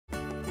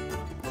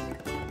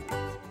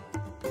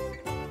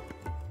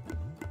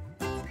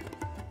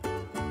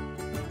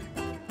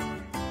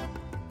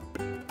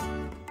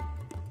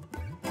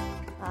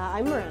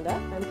I'm Miranda.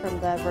 I'm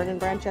from the Vernon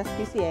Branch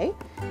SPCA.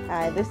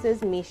 This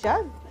is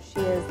Misha. She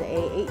is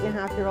a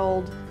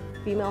 8.5-year-old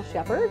female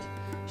shepherd.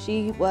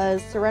 She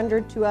was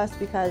surrendered to us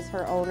because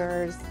her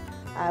owners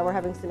were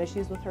having some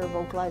issues with her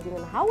vocalizing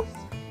in the house,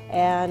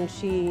 and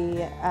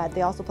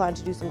they also planned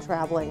to do some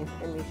traveling,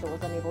 and Misha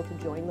was unable to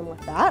join them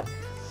with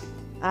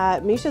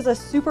that. Misha's a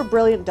super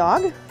brilliant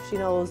dog. She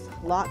knows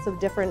lots of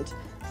different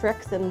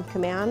tricks and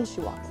commands.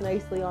 She walks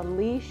nicely on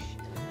leash,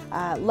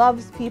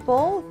 loves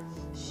people.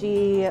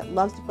 She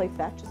loves to play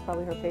fetch. It's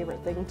probably her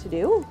favorite thing to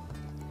do.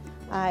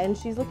 And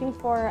she's looking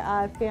for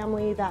a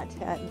family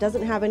that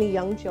doesn't have any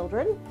young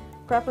children,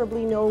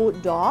 preferably no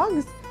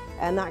dogs,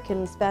 and that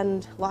can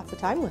spend lots of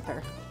time with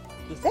her.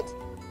 Can you sit?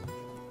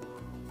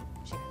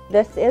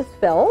 This is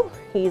Phil.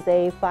 He's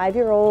a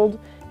 5-year-old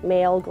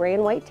male gray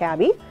and white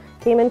tabby.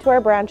 Came into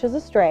our branch as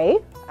a stray.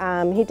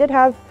 He did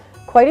have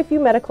quite a few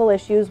medical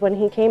issues when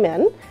he came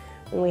in,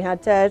 and we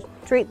had to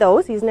treat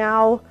those. He's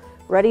now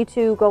ready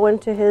to go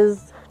into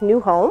his new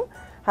home.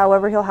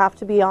 However, he'll have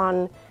to be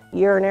on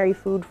urinary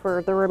food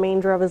for the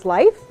remainder of his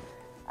life.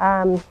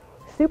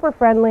 Super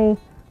friendly,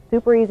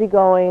 super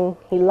easygoing.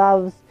 He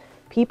loves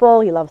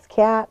people, he loves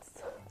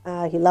cats,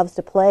 he loves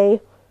to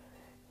play.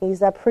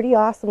 He's a pretty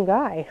awesome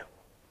guy.